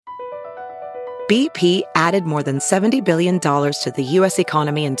BP added more than $70 billion to the U.S.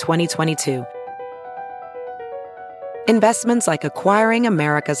 economy in 2022. Investments like acquiring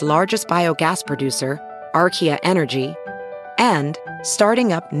America's largest biogas producer, Archaea Energy, and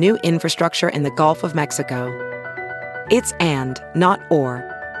starting up new infrastructure in the Gulf of Mexico. It's and, not or.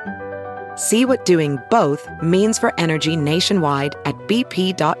 See what doing both means for energy nationwide at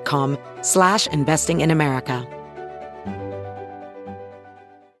bp.com/investing in America.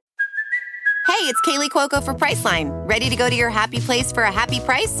 Hey, it's Kaylee Cuoco for Priceline. Ready to go to your happy place for a happy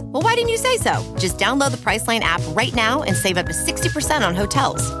price? Well, why didn't you say so? Just download the Priceline app right now and save up to 60% on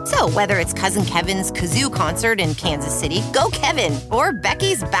hotels. So whether it's Cousin Kevin's Kazoo Concert in Kansas City, go Kevin, or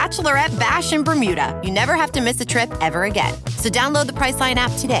Becky's Bachelorette Bash in Bermuda, you never have to miss a trip ever again. So download the Priceline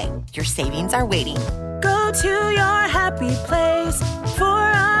app today. Your savings are waiting. Go to your happy place for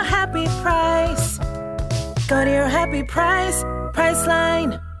a happy price. Go to your happy price,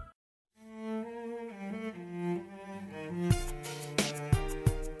 Priceline.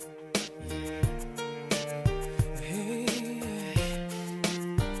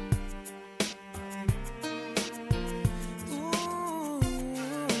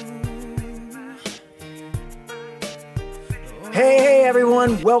 Hey,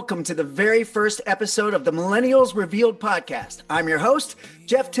 everyone. Welcome to the very first episode of the Millennials Revealed podcast. I'm your host,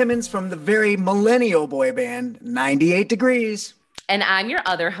 Jeff Timmons from the very millennial boy band, 98 Degrees. And I'm your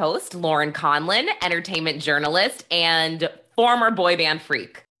other host, Lauren Conlin, entertainment journalist and former boy band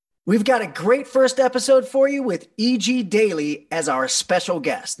freak. We've got a great first episode for you with E.G. Daily as our special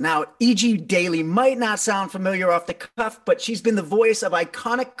guest. Now, E.G. Daily might not sound familiar off the cuff, but she's been the voice of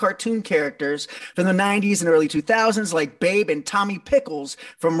iconic cartoon characters from the 90s and early 2000s like Babe and Tommy Pickles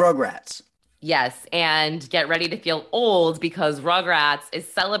from Rugrats. Yes, and get ready to feel old because Rugrats is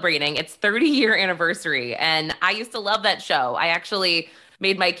celebrating its 30-year anniversary. And I used to love that show. I actually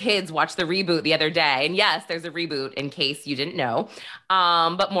made my kids watch the reboot the other day. And yes, there's a reboot in case you didn't know,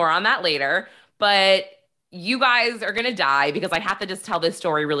 but more on that later. But you guys are going to die because I have to just tell this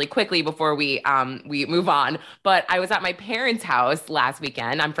story really quickly before we move on. But I was at my parents' house last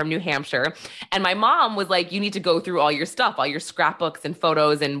weekend. I'm from New Hampshire. And my mom was like, you need to go through all your stuff, all your scrapbooks and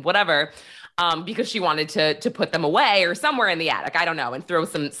photos and whatever, because she wanted to put them away or somewhere in the attic. I don't know, and throw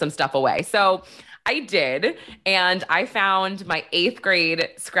some stuff away. So I did, and I found my 8th grade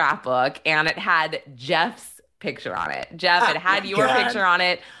scrapbook, and it had Jeff's picture on it. Jeff, it had your picture on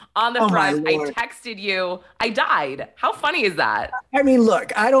it on the front. I texted you. I died. How funny is that? I mean,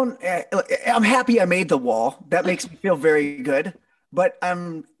 look, I'm happy I made the wall. That makes me feel very good. But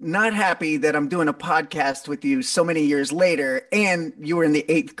I'm not happy that I'm doing a podcast with you so many years later, and you were in the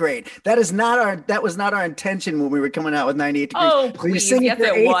 8th grade. That was not our intention when we were coming out with 98 Degrees. Oh, please. Yes,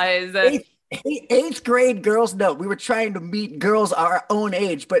 it was. 8th grade girls. No, we were trying to meet girls our own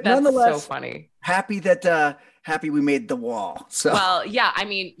age, but that's nonetheless, so funny. Happy we made the wall. So, well, yeah, I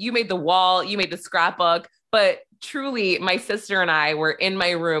mean, you made the wall, you made the scrapbook, but truly my sister and I were in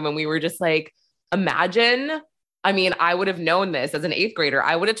my room and we were just like, imagine, I mean, I would have known this as an 8th grader.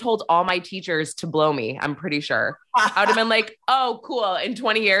 I would have told all my teachers to blow me. I'm pretty sure. I would have been like, oh, cool. In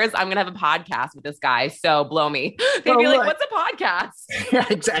 20 years, I'm going to have a podcast with this guy. So blow me. They'd be like, what's a podcast? Yeah,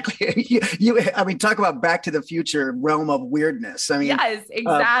 exactly. I mean, talk about Back to the Future realm of weirdness. I mean, yes,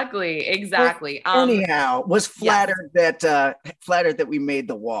 exactly. Anyhow, was flattered that we made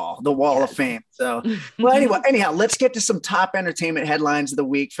the wall of fame. So, well, anyhow, let's get to some top entertainment headlines of the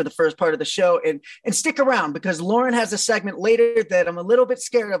week for the first part of the show, and stick around because Lauren has a segment later that I'm a little bit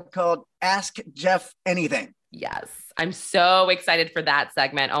scared of called Ask Jeff Anything. Yes, I'm so excited for that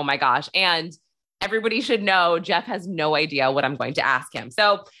segment. Oh my gosh. And everybody should know Jeff has no idea what I'm going to ask him.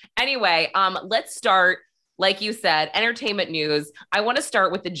 So anyway, let's start, like you said, entertainment news. I want to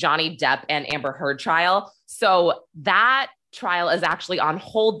start with the Johnny Depp and Amber Heard trial. So that trial is actually on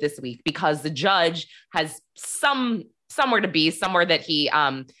hold this week because the judge has somewhere that he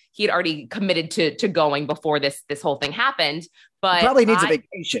had already committed to going before this whole thing happened. But he probably needs a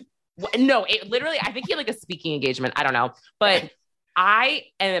vacation. No, I think he had like a speaking engagement. I don't know. But I've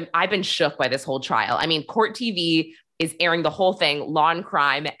been shook by this whole trial. I mean, Court TV is airing the whole thing, Law and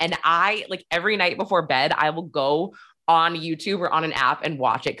Crime. And I, like, every night before bed, I will go on YouTube or on an app and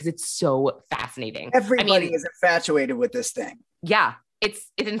watch it because it's so fascinating. Everybody is infatuated with this thing. Yeah.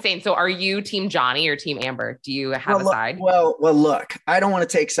 It's insane. So are you team Johnny or team Amber? Do you have a side? Well, look, I don't want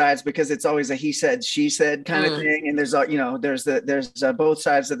to take sides because it's always a he said, she said kind of thing. And there's there's both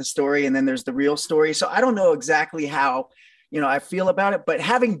sides of the story and then there's the real story. So I don't know exactly how I feel about it. But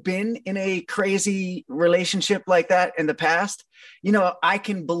having been in a crazy relationship like that in the past, I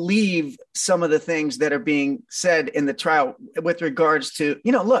can believe some of the things that are being said in the trial with regards to,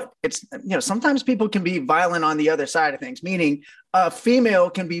 look, it's, sometimes people can be violent on the other side of things, meaning a female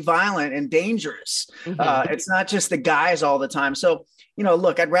can be violent and dangerous. It's not just the guys all the time. So,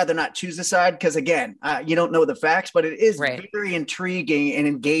 look, I'd rather not choose a side because, again, you don't know the facts, but it is very intriguing and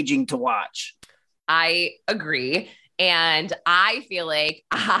engaging to watch. I agree. And I feel like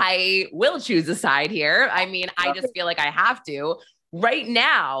I will choose a side here. I mean, I just feel like I have to. Right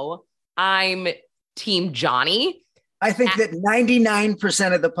now, I'm Team Johnny. I think that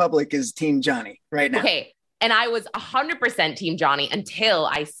 99% of the public is Team Johnny right now. Okay. And I was 100% Team Johnny until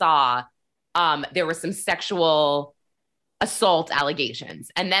I saw there were some sexual assault allegations.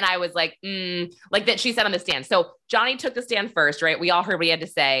 And then I was like that she said on the stand. So Johnny took the stand first, right? We all heard what he had to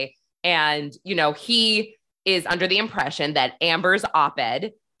say. And, he is under the impression that Amber's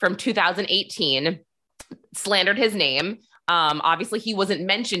op-ed from 2018 slandered his name. Obviously he wasn't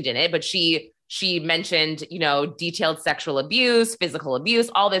mentioned in it, but she mentioned, detailed sexual abuse, physical abuse,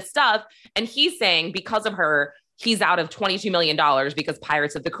 all this stuff. And he's saying because of her, he's out of $22 million because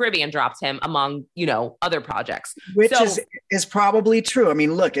Pirates of the Caribbean dropped him among, other projects. Which is probably true. I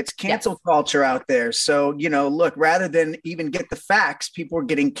mean, look, it's cancel culture out there. So, look, rather than even get the facts, people are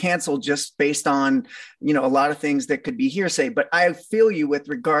getting canceled just based on, a lot of things that could be hearsay. But I feel you with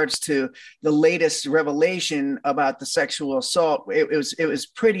regards to the latest revelation about the sexual assault. It was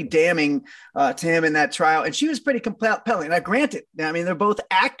pretty damning to him in that trial. And she was pretty compelling. Now, granted, I mean, they're both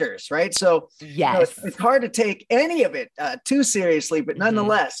actors, right? So it's hard to take any of it too seriously, but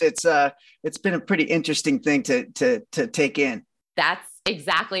nonetheless, it's been a pretty interesting thing to take in. That's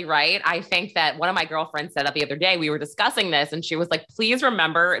exactly right. I think that one of my girlfriends said that the other day, we were discussing this and she was like, please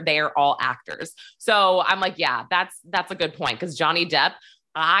remember they are all actors. So I'm like, yeah, that's a good point. Cause Johnny Depp,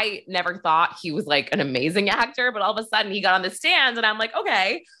 I never thought he was like an amazing actor, but all of a sudden he got on the stand and I'm like,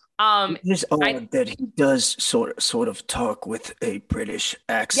 okay. It is odd that he does sort of talk with a British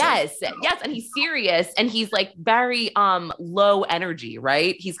accent. Yes. And he's serious and he's like very low energy,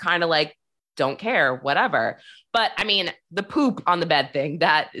 right? He's kind of like, don't care, whatever. But I mean, the poop on the bed thing,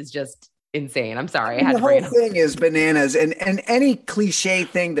 that is just insane. I'm sorry. I had the whole thing is bananas. And any cliche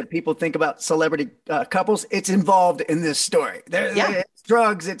thing that people think about celebrity couples, it's involved in this story. It's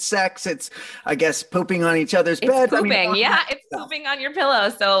drugs, it's sex, it's, I guess, pooping on each other's beds. Pooping. It's pooping on your pillow.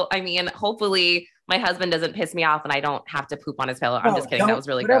 So, I mean, hopefully my husband doesn't piss me off and I don't have to poop on his pillow. I'm just kidding. That was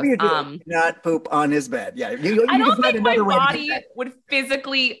really gross. You do, not poop on his bed. Yeah. I don't think my body would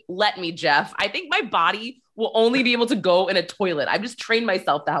physically let me, Jeff. I think my body will only be able to go in a toilet. I've just trained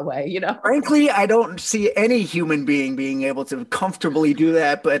myself that way, Frankly, I don't see any human being able to comfortably do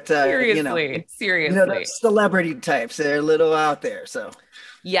that. But seriously, the celebrity types, they're a little out there. So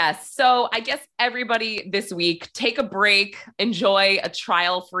yes. So I guess everybody this week, take a break, enjoy a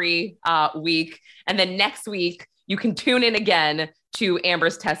trial-free week. And then next week, you can tune in again to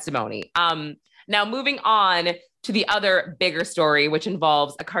Amber's testimony. Now, moving on to the other bigger story, which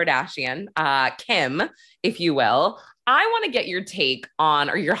involves a Kardashian, Kim, if you will. I want to get your take on,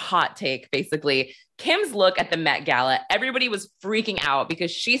 or your hot take, basically, Kim's look at the Met Gala. Everybody was freaking out because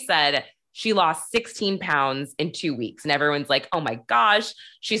she said she lost 16 pounds in 2 weeks. And everyone's like, oh my gosh,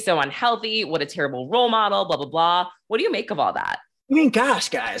 she's so unhealthy. What a terrible role model, blah, blah, blah. What do you make of all that? I mean, gosh,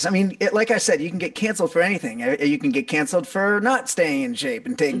 guys, I mean, like I said, you can get canceled for anything. You can get canceled for not staying in shape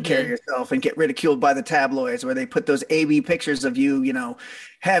and taking care of yourself and get ridiculed by the tabloids where they put those AB pictures of you,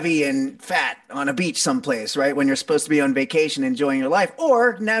 heavy and fat on a beach someplace, right? When you're supposed to be on vacation, enjoying your life,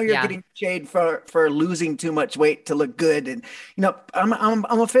 or now you're getting shade for losing too much weight to look good. And, I'm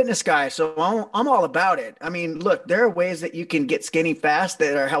a fitness guy, so I'm all about it. I mean, look, there are ways that you can get skinny fast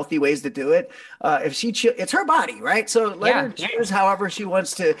that are healthy ways to do it. It's her body, right? So let her choose however she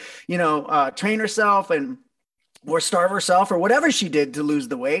wants to, train herself or starve herself or whatever she did to lose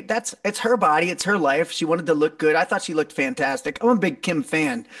the weight. It's her body. It's her life. She wanted to look good. I thought she looked fantastic. I'm a big Kim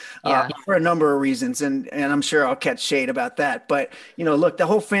fan for a number of reasons. And I'm sure I'll catch shade about that. But, look, the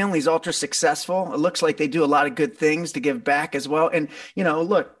whole family's ultra successful. It looks like they do a lot of good things to give back as well. And,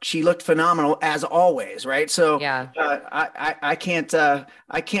 look, she looked phenomenal as always. Right. So I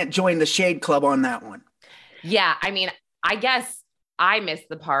can't join the shade club on that one. Yeah. I mean, I guess I missed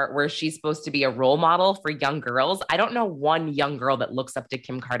the part where she's supposed to be a role model for young girls. I don't know one young girl that looks up to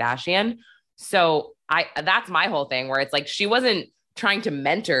Kim Kardashian. So that's my whole thing where it's like, she wasn't trying to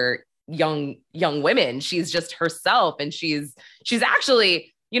mentor young women. She's just herself. And she's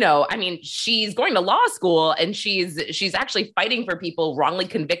actually I mean, she's going to law school and she's actually fighting for people wrongly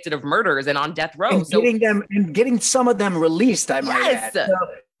convicted of murders and on death row. And getting some of them released, I might add. So,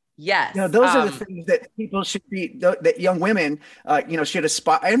 yes. Those are the things that people should be, that young women, should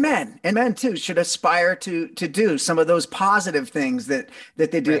aspire, and men too, should aspire to do some of those positive things that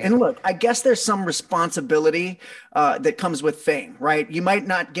they do. Right. And look, I guess there's some responsibility that comes with fame, right? You might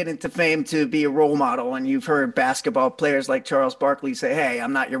not get into fame to be a role model. And you've heard basketball players like Charles Barkley say, hey,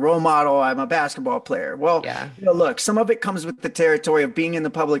 I'm not your role model, I'm a basketball player. Well, look, some of it comes with the territory of being in the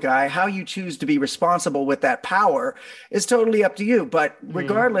public eye. How you choose to be responsible with that power is totally up to you. But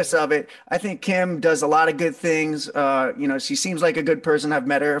regardless of it, I think Kim does a lot of good things. She seems like a good person. I've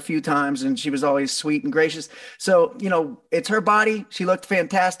met her a few times and she was always sweet and gracious. So, it's her body. She looked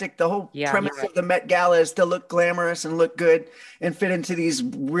fantastic. The whole premise of the Met Gala is to look glamorous and look good and fit into these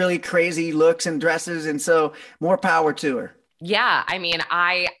really crazy looks and dresses. And so more power to her. Yeah. I mean,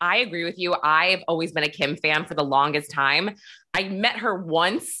 I agree with you. I've always been a Kim fan for the longest time. I met her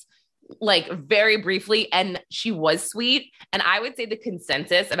once, like very briefly, and she was sweet. And I would say the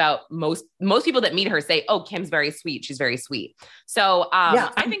consensus about most people that meet her say, oh, Kim's very sweet. She's very sweet. So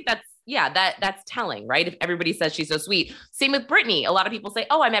I think that's telling, right? If everybody says she's so sweet. Same with Britney. A lot of people say,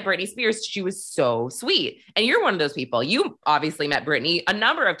 oh, I met Britney Spears. She was so sweet. And you're one of those people. You obviously met Britney a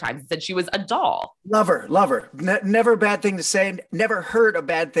number of times and said she was a doll. Love her. Never a bad thing to say. Never heard a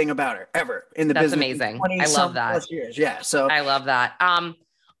bad thing about her ever in the business. That's amazing. I love that. Years. Yeah. So I love that.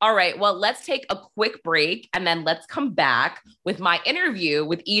 All right. Well, let's take a quick break and then let's come back with my interview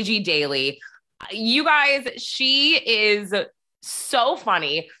with E.G. Daily. You guys, she is so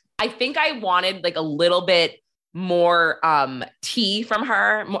funny. I think I wanted like a little bit more tea from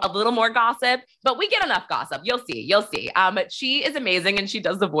her, a little more gossip, but we get enough gossip. You'll see. She is amazing and she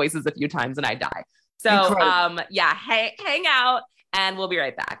does the voices a few times and I die. So hang out and we'll be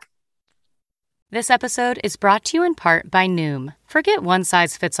right back. This episode is brought to you in part by Noom. Forget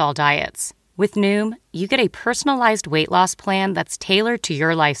one-size-fits-all diets. With Noom, you get a personalized weight loss plan that's tailored to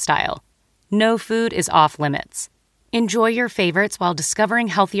your lifestyle. No food is off limits. Enjoy your favorites while discovering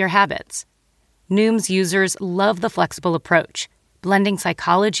healthier habits. Noom's users love the flexible approach, blending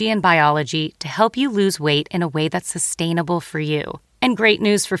psychology and biology to help you lose weight in a way that's sustainable for you. And great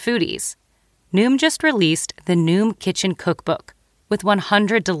news for foodies. Noom just released the Noom Kitchen Cookbook, with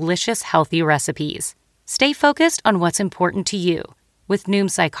 100 delicious, healthy recipes. Stay focused on what's important to you with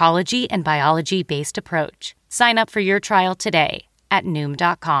Noom's psychology and biology-based approach. Sign up for your trial today at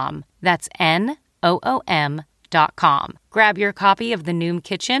Noom.com. That's NOOM.com. Grab your copy of the Noom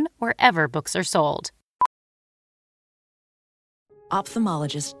Kitchen wherever books are sold.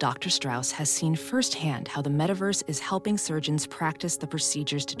 Ophthalmologist Dr. Strauss has seen firsthand how the metaverse is helping surgeons practice the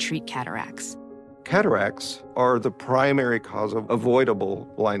procedures to treat cataracts. Cataracts are the primary cause of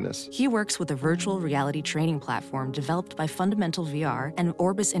avoidable blindness. He works with a virtual reality training platform developed by Fundamental VR and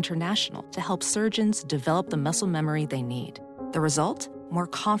Orbis International to help surgeons develop the muscle memory they need. The result? More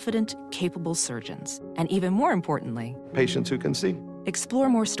confident, capable surgeons. And even more importantly, patients who can see. Explore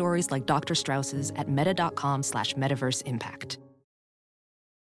more stories like Dr. Strauss's at meta.com/metaverseimpact.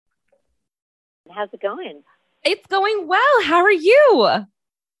 How's it going? It's going well. How are you?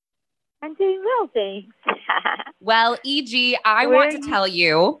 I'm doing well, thanks. Well, E.G., I want to tell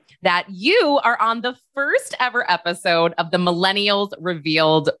you that you are on the first ever episode of the Millennials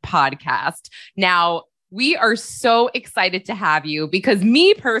Revealed podcast. Now, we are so excited to have you because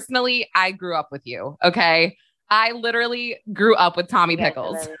me personally, I grew up with you, okay? I literally grew up with Tommy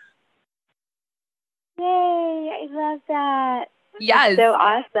Pickles. Yay, I love that. Yes. That's so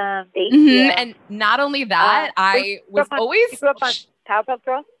awesome. Thank you. And not only that, I was always... You grew up on Powerpuff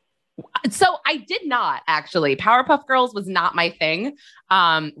Girls? So I did not actually. Powerpuff Girls was not my thing.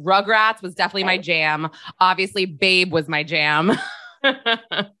 Rugrats was definitely my jam. Obviously, Babe was my jam.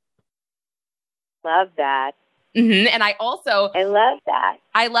 Love that. And I love that.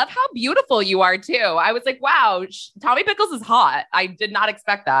 I love how beautiful you are too. I was like, wow, Tommy Pickles is hot. I did not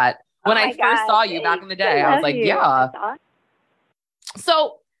expect that when I first saw you back in the day. I was like, yeah. Awesome.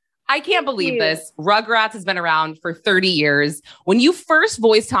 So I can't believe this. Rugrats has been around for 30 years. When you first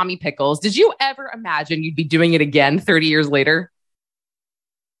voiced Tommy Pickles, did you ever imagine you'd be doing it again 30 years later?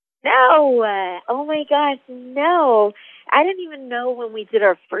 No. Oh my gosh, no. I didn't even know when we did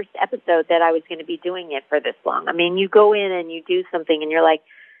our first episode that I was going to be doing it for this long. I mean, you go in and you do something and you're like,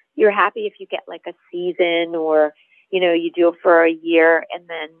 you're happy if you get like a season or, you do it for a year and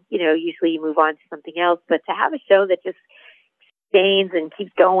then, usually you move on to something else. But to have a show that just stays and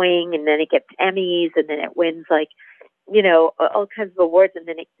keeps going and then it gets Emmys and then it wins like all kinds of awards, and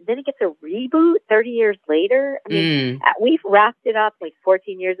then it gets a reboot 30 years later. I mean, we've wrapped it up like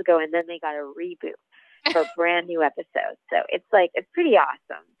 14 years ago, and then they got a reboot for brand new episodes. So it's pretty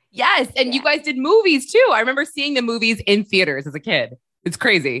awesome. Yes, and you guys did movies too. I remember seeing the movies in theaters as a kid. It's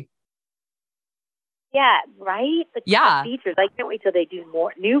crazy. Yeah, right? The features. I can't wait till they do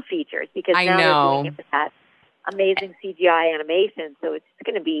more new features, because now they're doing it with that amazing CGI animation. So it's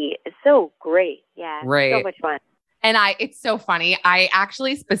going to be so great. Yeah, right. So much fun. And it's so funny. I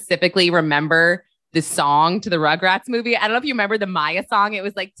actually specifically remember the song to the Rugrats movie. I don't know if you remember the Maya song. It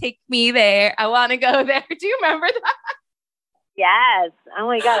was like, take me there. I want to go there. Do you remember that? Yes. Oh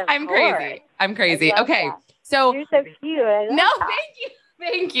my God. I'm crazy. Okay. That. So you're so cute. Thank you.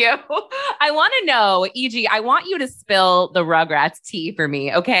 Thank you. I want to know, E.G., I want you to spill the Rugrats tea for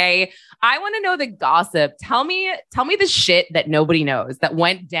me, okay? I want to know the gossip. Tell me the shit that nobody knows that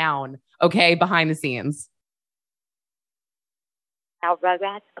went down, okay, behind the scenes. Now,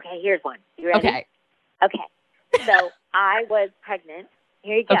 Rugrats? Okay, here's one. You ready? Okay. So I was pregnant.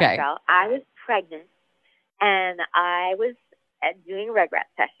 Here you go, girl. I was pregnant, and I was doing a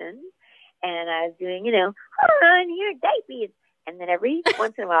Rugrats session, and I was doing, hold on, here, diapers. And then every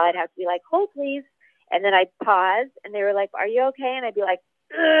once in a while, I'd have to be like, hold, please. And then I'd pause, and they were like, are you okay? And I'd be like,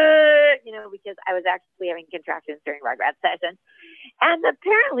 because I was actually having contractions during Rugrats session. And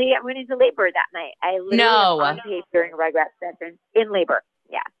apparently, I went into labor that night. I literally was on tape during Rugrats session in labor.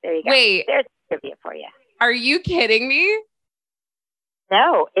 Yeah, there you go. Wait. There's trivia for you. Are you kidding me?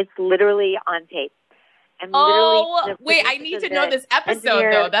 No, it's literally on tape. Wait, I need to know this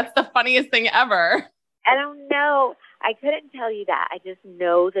episode, though. That's the funniest thing ever. I don't know. I couldn't tell you that. I just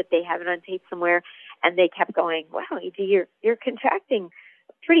know that they have it on tape somewhere, and they kept going, wow, E.G., you're contracting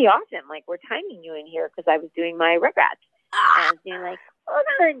pretty often. Like, we're timing you in here, because I was doing my Rugrats. And I was doing like, hold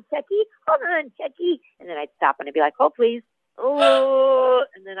on, Chucky. And then I'd stop, and I'd be like, hold, please. Oh,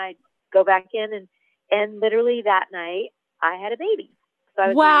 and then I'd go back in, and literally that night, I had a baby. So I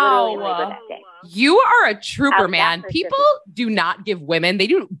was literally in labor that day. You are a trooper, man. People do not give women,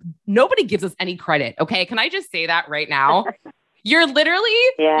 nobody gives us any credit. Okay. Can I just say that right now? You're literally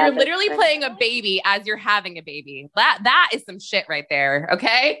playing a baby as you're having a baby. That is some shit right there.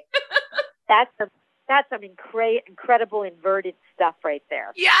 Okay. That's some incredible inverted stuff right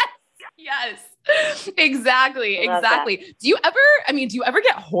there. Yes, exactly. Do you ever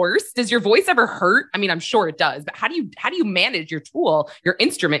get hoarse? Does your voice ever hurt? I mean, I'm sure it does, but how do you manage your tool, your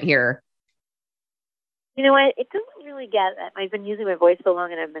instrument here? You know what? It doesn't really get that. I've been using my voice so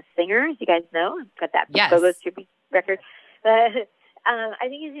long, and I'm a singer, as you guys know. I've got that Go-Go Tribute record. But I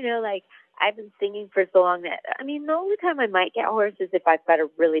think, as you know, like, I've been singing for so long that, the only time I might get hoarse is if I've got a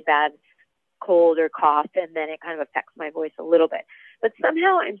really bad cold or cough, and then it kind of affects my voice a little bit. But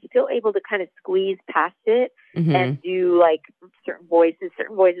somehow I'm still able to kind of squeeze past it and do like certain voices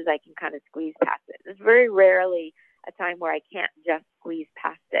I can kind of squeeze past it. There's very rarely a time where I can't just squeeze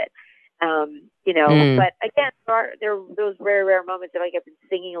past it. But again, there are those rare moments that, like, I've been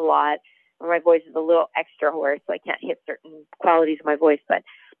singing a lot where my voice is a little extra hoarse, so I can't hit certain qualities of my voice. But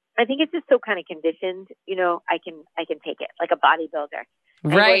I think it's just so kind of conditioned, I can take it like a bodybuilder.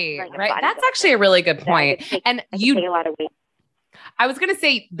 Right. That's actually a really good point. And you take a lot of weight. I was going to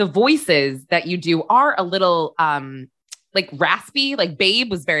say the voices that you do are a little like raspy, like Babe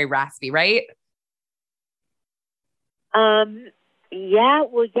was very raspy, right? Yeah,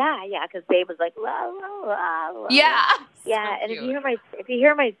 because Babe was like, la, la, la, la. Yeah. Yeah, so and if you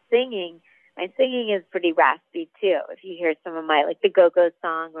hear my singing is pretty raspy too. If you hear some of my, like, the Go-Go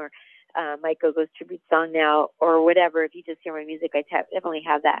song or my Go-Go's tribute song now or whatever, if you just hear my music, I definitely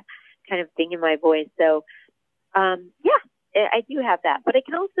have that kind of thing in my voice. So, I do have that, but I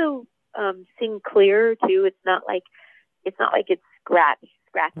can also sing clear too. It's not like it's scratched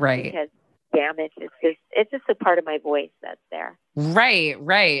right. Because damage. It's just a part of my voice that's there.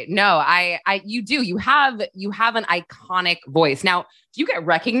 Right. No, you do. You have an iconic voice. Now, do you get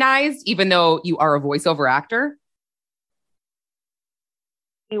recognized even though you are a voiceover actor?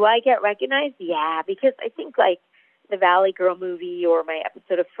 Do I get recognized? Yeah, because I think, like, the Valley Girl movie or my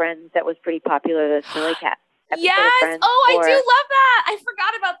episode of Friends that was pretty popular, the Smelly Cat. Yes. I do love that. I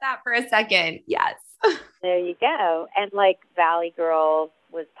forgot about that for a second. Yes. There you go. And, like, Valley Girl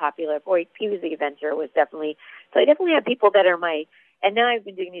was popular. Boy, Pee-wee's Big Adventure was definitely. So I definitely have people that are and now I've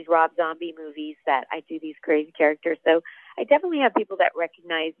been doing these Rob Zombie movies that I do these crazy characters. So I definitely have people that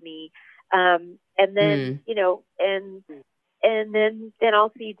recognize me. And then, and then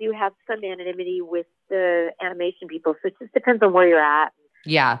also you do have some anonymity with the animation people. So it just depends on where you're at.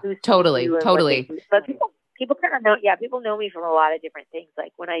 Yeah, totally. But people kind of know, people know me from a lot of different things.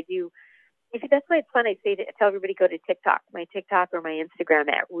 Like when I do that's why it's fun. I tell everybody go to TikTok, my TikTok or my Instagram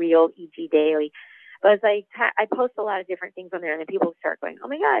at Real EG Daily. But I post a lot of different things on there, and then people start going, "Oh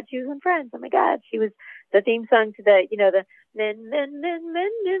my God, she was on Friends! Oh my God, she was the theme song to the the men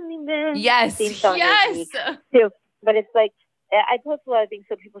yes, theme song." yes. Too. But it's like I post a lot of things,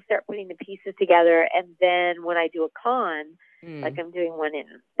 so people start putting the pieces together, and then when I do a con, like I'm doing one in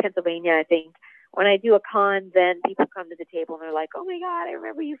Pennsylvania, I think. When I do a con, then people come to the table and they're like, "Oh my God, I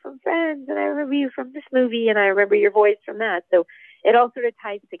remember you from Friends, and I remember you from this movie, and I remember your voice from that." So it all sort of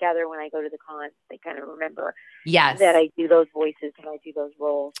ties together when I go to the con. They kind of remember that I do those voices and I do those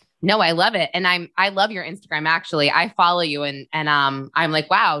roles. No, I love it. And I love your Instagram. Actually, I follow you and I'm like,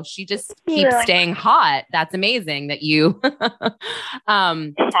 wow, she just keeps staying hot. That's amazing that you, no,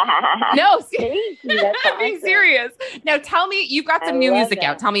 I'm being serious. Now tell me, you've got some new music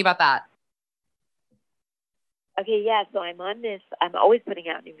out. Tell me about that. Okay. Yeah. So I'm always putting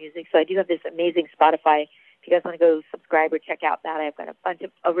out new music. So I do have this amazing Spotify. If you guys want to go subscribe or check out that, I've got a bunch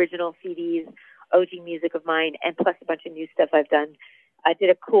of original CDs, OG music of mine, and plus a bunch of new stuff I've done. I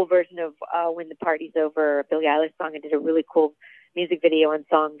did a cool version of When the Party's Over, a Billie Eilish song. I did a really cool music video and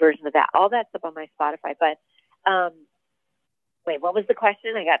song version of that. All that stuff on my Spotify. But wait, what was the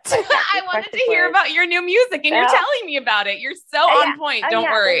question? I wanted to hear about your new music, and you're telling me about it. You're so on point. Don't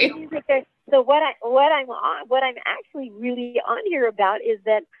worry. So what I'm actually really on here about is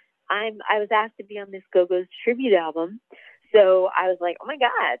that I was asked to be on this Go-Go's tribute album. So I was like, oh my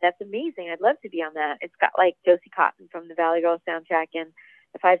God, that's amazing. I'd love to be on that. It's got like Josie Cotton from the Valley Girl soundtrack and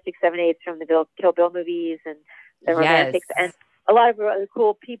the 5, 6, 7, 8 from the Kill Bill movies and the Romantics and a lot of really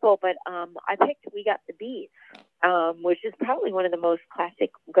cool people. But I picked We Got the Beat, which is probably one of the most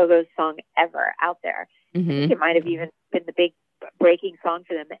classic Go-Go's song ever out there. I think it might have even been the big breaking song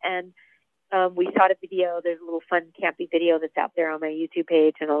for them. And we shot a video. There's a little fun, campy video that's out there on my YouTube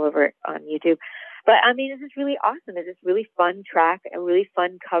page and all over on YouTube. But, I mean, it's just really awesome. It's this really fun track, a really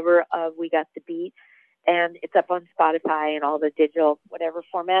fun cover of We Got the Beat. And it's up on Spotify and all the digital whatever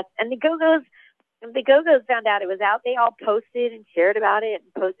formats. And the Go-Go's found out it was out. They all posted and shared about it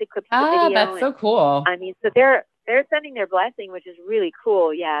and posted clips of the video. That's so cool. I mean, so they're sending their blessing, which is really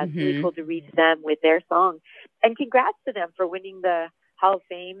cool. Yeah, it's really cool to reach them with their song. And congrats to them for winning the Hall of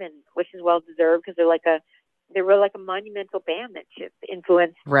Fame, and which is well deserved because they were like a monumental band that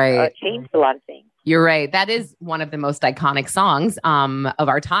influenced, changed a lot of things. You're right. That is one of the most iconic songs of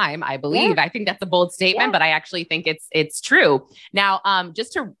our time, I believe. I think that's a bold statement, but I actually think it's true. Now,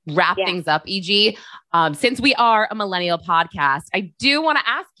 just to wrap things up, EG, since we are a millennial podcast, I do want to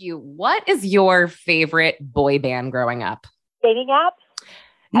ask you, what is your favorite boy band growing up? Dating app?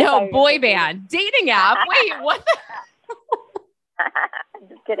 No, boy band. Dating app. Wait, what the I'm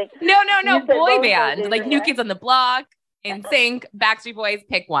just kidding. No, boy band. Like New Kids on the Block, NSYNC, Backstreet Boys,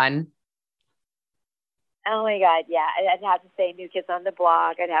 pick one. Oh my God, yeah. I'd have to say New Kids on the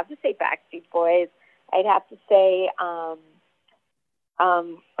Block. I'd have to say Backstreet Boys. I'd have to say I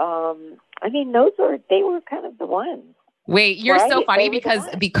mean they were kind of the ones. Wait, you're so funny because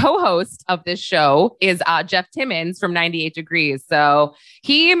the co-host of this show is Jeff Timmons from 98 Degrees. So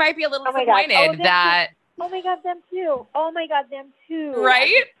he might be a little disappointed that Oh my God, them too.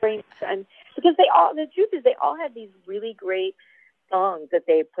 Right? And because the truth is they all had these really great songs that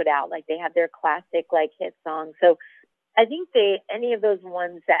they put out. Like they had their classic hit songs. So I think any of those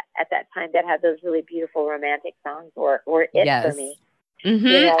ones that at that time that had those really beautiful romantic songs were it for me.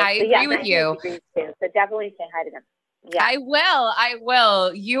 I agree with you. So definitely say hi to them. Yeah. I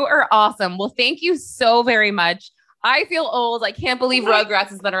will. You are awesome. Well, thank you so very much. I feel old. I can't believe Rugrats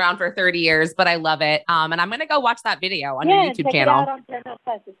has been around for 30 years, but I love it. And I'm going to go watch that video on your YouTube channel. It out on Paramount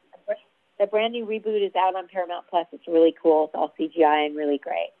Plus. The brand new reboot is out on Paramount Plus. It's really cool. It's all CGI and really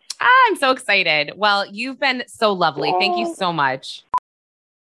great. I'm so excited. Well, you've been so lovely. Thank you so much.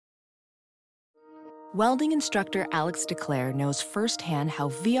 Welding instructor Alex DeClaire knows firsthand how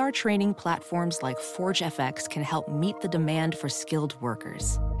VR training platforms like ForgeFX can help meet the demand for skilled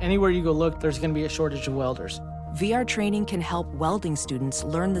workers. Anywhere you go look, there's going to be a shortage of welders. VR training can help welding students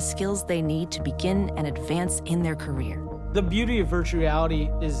learn the skills they need to begin and advance in their career. The beauty of virtual reality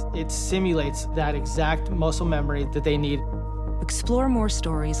is it simulates that exact muscle memory that they need. Explore more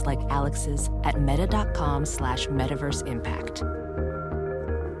stories like Alex's at meta.com/metaverseimpact.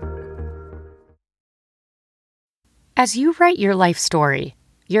 As you write your life story,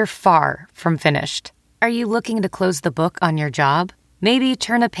 you're far from finished. Are you looking to close the book on your job? Maybe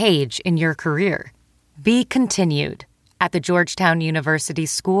turn a page in your career? Be continued at the Georgetown University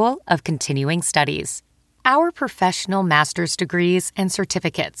School of Continuing Studies. Our professional master's degrees and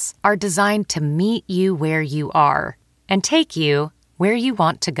certificates are designed to meet you where you are and take you where you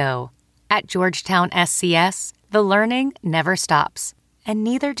want to go. At Georgetown SCS, the learning never stops, and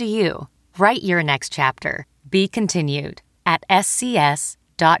neither do you. Write your next chapter. Be continued at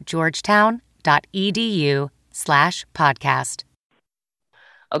scs.georgetown.edu/podcast.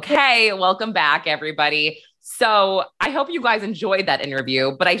 Okay, welcome back, everybody. So I hope you guys enjoyed that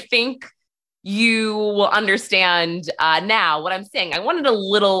interview, but I think you will understand now what I'm saying. I wanted a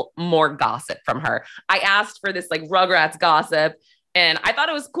little more gossip from her. I asked for this like Rugrats gossip, and I thought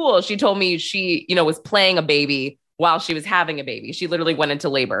it was cool. She told me she, was playing a baby while she was having a baby. She literally went into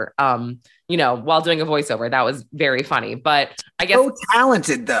labor, while doing a voiceover. That was very funny, but I guess so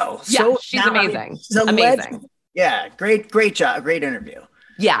talented though. Yeah, so she's talented. amazing. She's amazing. Legend. Yeah, great job, great interview.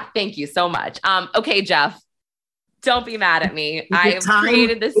 Yeah, thank you so much. Okay, Jeff, don't be mad at me. I have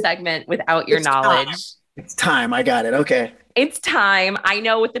created this segment without your knowledge. It's time. I got it. Okay. It's time. I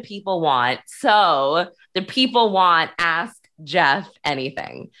know what the people want. So the people want Ask Jeff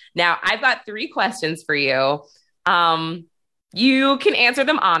Anything. Now, I've got 3 questions for you. You can answer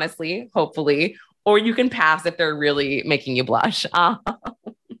them honestly, hopefully, or you can pass if they're really making you blush.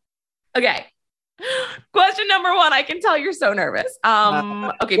 Okay. Question number 1. I can tell you're so nervous.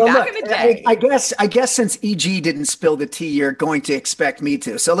 Okay, well, back in the day. I guess since EG didn't spill the tea, you're going to expect me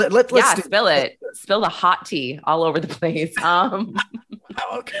to. So let's spill it. Spill the hot tea all over the place.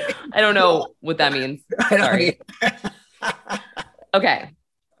 Okay. I don't know what that means. Sorry. Okay.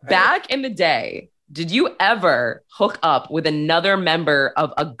 Back in the day, did you ever hook up with another member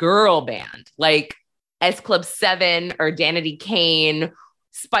of a girl band like S Club 7 or Danity Kane,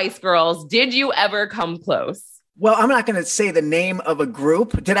 Spice Girls? Did you ever come close? Well, I'm not going to say the name of a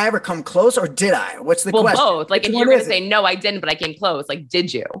group. Did I ever come close or did I? What's the question? Both. Like if you're going to say, no, I didn't, but I came close. Like,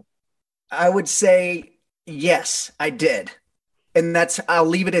 did you? I would say, yes, I did. And I'll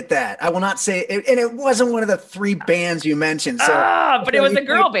leave it at that. I will not say, and it wasn't one of the 3 bands you mentioned. So, but it was a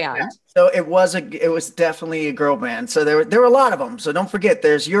girl band. So it was definitely a girl band. So there were a lot of them. So don't forget,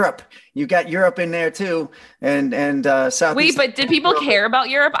 there's Europe. You got Europe in there too, and Southeast. Wait, but did people care about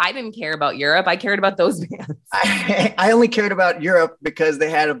Europe? I didn't care about Europe. I cared about those bands. I only cared about Europe because they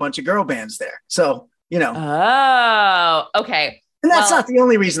had a bunch of girl bands there. So Oh, okay. And that's not the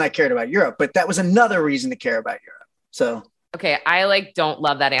only reason I cared about Europe, but that was another reason to care about Europe. So. Okay, I don't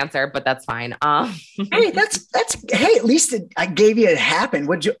love that answer, but that's fine. Hey, hey, at least I gave you a happen. It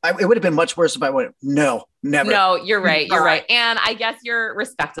would have been much worse if I would. No, never. No, you're right. You're right. And I guess you're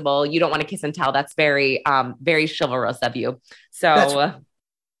respectable. You don't want to kiss and tell. That's very, very chivalrous of you. So,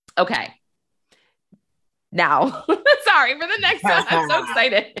 okay. Now, sorry for the next one. I'm so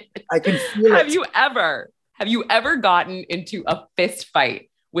excited. I can feel it. Have you ever gotten into a fist fight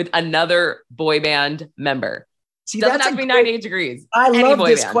with another boy band member? See, doesn't have to be 98 Degrees. I love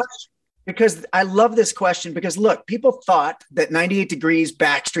this question because look, people thought that 98 Degrees,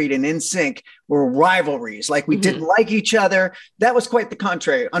 Backstreet, and NSYNC were rivalries. Like we didn't like each other. That was quite the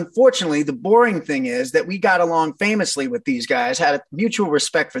contrary. Unfortunately, the boring thing is that we got along famously with these guys, had a mutual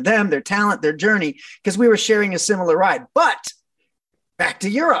respect for them, their talent, their journey, because we were sharing a similar ride. But back to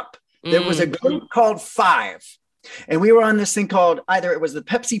Europe, there was a group called Five. And we were on this thing called either it was the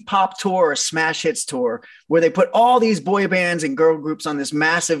Pepsi Pop Tour or Smash Hits Tour, where they put all these boy bands and girl groups on this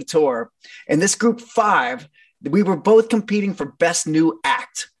massive tour. And this group Five, we were both competing for Best New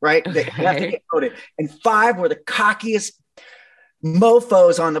Act, right? They have to get voted. And Five were the cockiest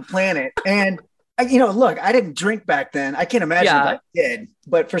mofos on the planet. And, look, I didn't drink back then. I can't imagine if I did.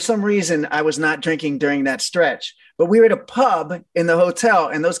 But for some reason, I was not drinking during that stretch. But we were at a pub in the hotel,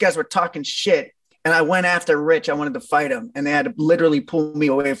 and those guys were talking shit. And I went after Rich. I wanted to fight him, and they had to literally pull me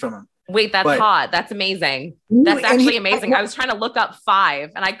away from him. Wait, that's hot. That's amazing. That's actually amazing. I was trying to look up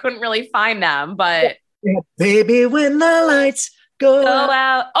Five, and I couldn't really find them, but... Baby, when the lights go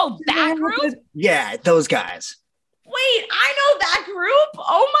out. Oh, that group? Yeah, those guys. Wait, I know that group?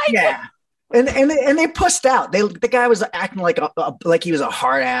 Oh, my God. And they pussed out. The guy was acting like he was a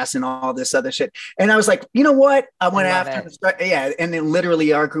hard ass and all this other shit. And I was like, you know what? I went after him. Yeah. And then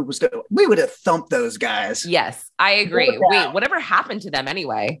literally our group we would have thumped those guys. Yes, I agree. Wait, whatever happened to them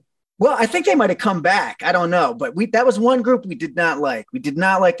anyway? Well, I think they might have come back. I don't know. But that was one group we did not like. We did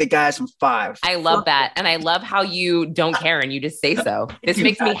not like the guys from Five. I love that. And I love how you don't care and you just say so. This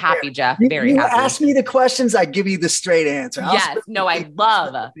makes me happy, Jeff. Very happy. You ask me the questions, I give you the straight answer. Yes. No, I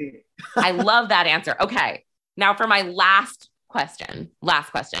love that answer. Okay. Now for my last question.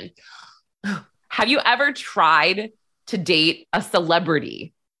 Have you ever tried to date a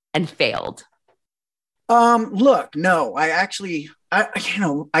celebrity and failed? Look, no, I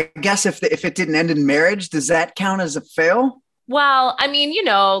guess if it didn't end in marriage, does that count as a fail? Well, I mean,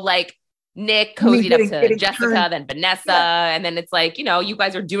 Nick cozied up to getting Jessica, turned. then Vanessa. And then it's like, you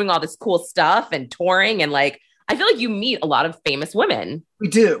guys are doing all this cool stuff and touring. And like, I feel like you meet a lot of famous women. We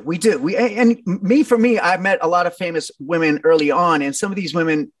do. For me, I met a lot of famous women early on. And some of these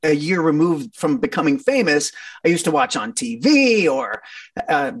women a year removed from becoming famous, I used to watch on TV or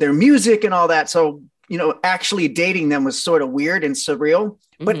their music and all that. So, actually dating them was sort of weird and surreal.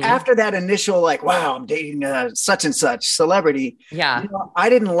 But after that initial, like, wow, I'm dating such and such celebrity. Yeah. I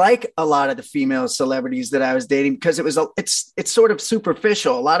didn't like a lot of the female celebrities that I was dating because it's sort of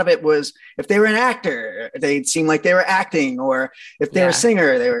superficial. A lot of it was if they were an actor, they seemed like they were acting, or if they were a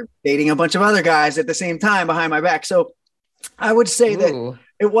singer, they were dating a bunch of other guys at the same time behind my back. So I would say that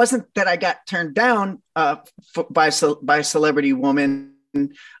it wasn't that I got turned down by celebrity woman.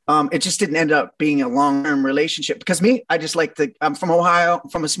 It just didn't end up being a long-term relationship because I just like I'm from Ohio,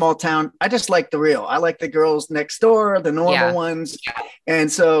 from a small town. I just like the real. I like the girls next door, the normal ones. And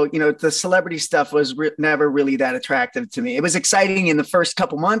so, the celebrity stuff was never really that attractive to me. It was exciting in the first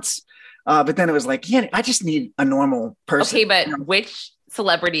couple months. But then it was like, I just need a normal person. Okay. But which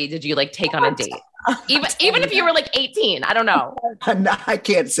celebrity did you like take on a date? Even if you were like 18, I don't know. I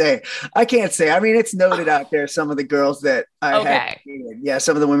can't say. I mean, it's noted out there. Some of the girls that I had dated. Yeah,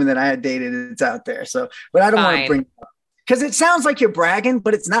 some of the women that I had dated, it's out there. So, but I don't want to bring it up because it sounds like you're bragging,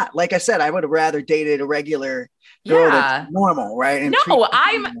 but it's not. Like I said, I would have rather dated a regular girl that's normal, right? And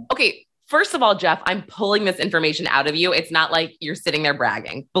okay. First of all, Jeff, I'm pulling this information out of you. It's not like you're sitting there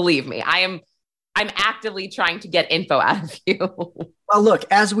bragging. Believe me, I'm actively trying to get info out of you. Well, look,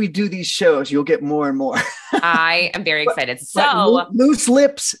 as we do these shows, you'll get more and more. I am very excited. So loose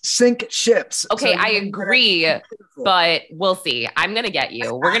lips sink ships. Okay, I agree, but we'll see. I'm going to get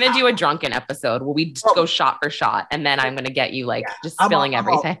you. We're going to do a drunken episode where we just go shot for shot. And then I'm going to get you just spilling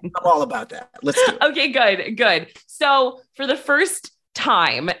everything. I'm all about that. Let's do it. Okay, good. So for the first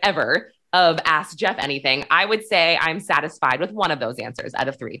time ever of Ask Jeff Anything, I would say I'm satisfied with one of those answers out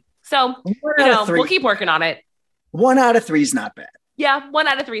of 3. So, we'll keep working on it. 1 out of 3 is not bad. Yeah, 1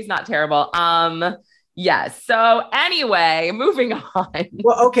 out of 3 is not terrible. Yes. So anyway, moving on.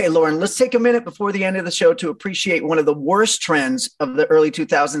 Well, okay, Lauren, let's take a minute before the end of the show to appreciate one of the worst trends of the early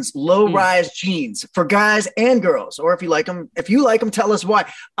 2000s, low-rise jeans for guys and girls. Or if you like them, tell us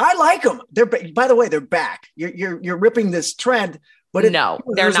why. I like them. By the way, they're back. You're ripping this trend, but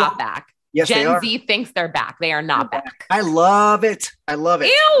they're not back. Yes, Gen Z thinks they're back. They are not back. I love it. Ew. I love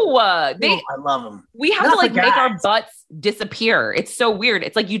them. We have to make our butts disappear. It's so weird.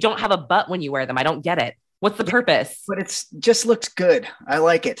 It's like you don't have a butt when you wear them. I don't get it. What's the purpose? But it just looks good. I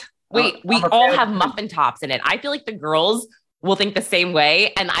like it. Wait, we all have muffin tops in it. I feel like the girls will think the same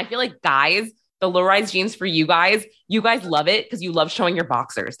way. And I feel like guys, the low-rise jeans for you guys love it because you love showing your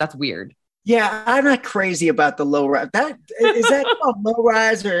boxers. That's weird. Yeah, I'm not crazy about the low rise. Is that called low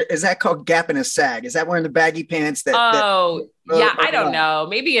rise or is that called gap in a sag? Is that wearing the baggy pants? I don't know.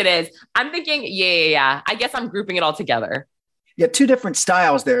 Maybe it is. I'm thinking, yeah. I guess I'm grouping it all together. Yeah, 2 different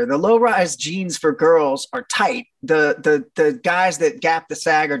styles there. The low rise jeans for girls are tight. The guys that gap the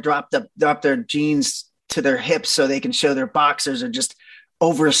sag or drop their jeans to their hips so they can show their boxers are just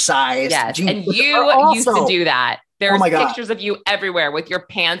oversized. Yes, jeans, and you used to do that. There's pictures of you everywhere with your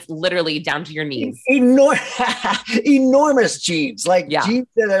pants literally down to your knees. Enormous jeans, jeans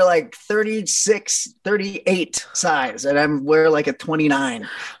that are like 36, 38 size. And I'm wearing like a 29.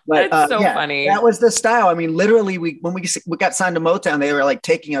 But that's so funny. That was the style. I mean, literally, when we got signed to Motown, they were like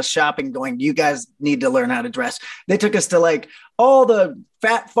taking us shopping going, you guys need to learn how to dress. They took us to like all the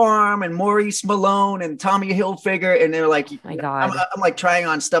Fat Farm and Maurice Malone and Tommy Hilfiger. And they were like, oh my God. I'm like trying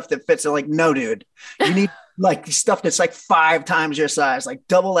on stuff that fits. They're like, no, dude, you need like stuff that's like 5 times your size, like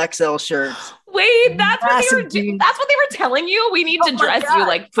double XL shirts. Wait, that's what they were telling you? We need to dress you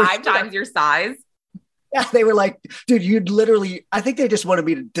like 5 times your size. Yeah, they were like, dude, you'd literally, I think they just wanted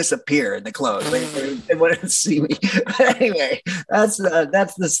me to disappear in the clothes. They wanted to see me. But anyway, that's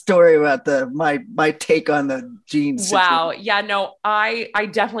the story about my take on the jeans. Wow. Yeah, no, I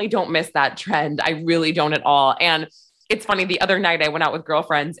definitely don't miss that trend. I really don't at all. And it's funny, the other night I went out with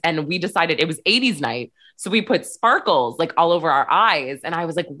girlfriends and we decided it was 80s night. So we put sparkles like all over our eyes. And I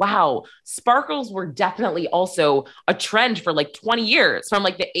was like, wow, sparkles were definitely also a trend for like 20 years from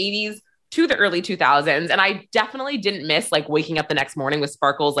like the 80s to the early 2000s. And I definitely didn't miss like waking up the next morning with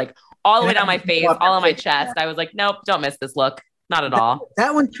sparkles like all the way down my face, all on my chest. I was like, nope, don't miss this look. Not at all.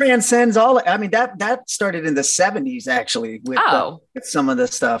 That one transcends all. I mean, that started in the 70s actually with some of the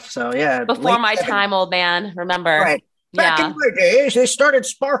stuff. So yeah. Before my 70s. Time, old man, remember? Right. Back in my days, they started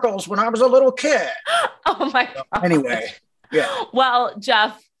sparkles when I was a little kid. Oh my God. Anyway, yeah. Well,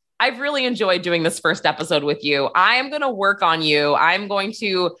 Jeff, I've really enjoyed doing this first episode with you. I am going to work on you. I'm going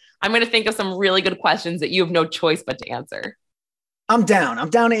to I'm going to think of some really good questions that you have no choice but to answer. I'm down. I'm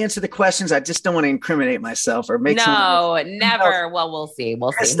down to answer the questions. I just don't want to incriminate myself or make never. Well, we'll see.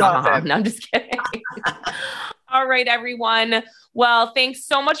 We'll see. No, I'm just kidding. All right, everyone. Well, thanks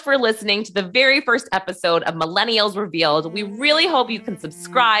so much for listening to the very first episode of Millennials Revealed. We really hope you can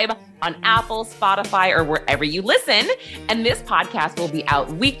subscribe on Apple, Spotify, or wherever you listen. And this podcast will be out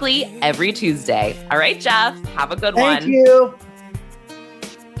weekly every Tuesday. All right, Jeff, have a good one. Thank you.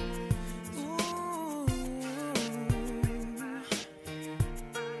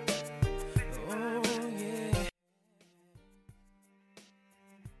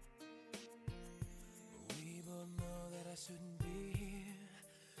 Shouldn't be here.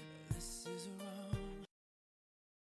 This is a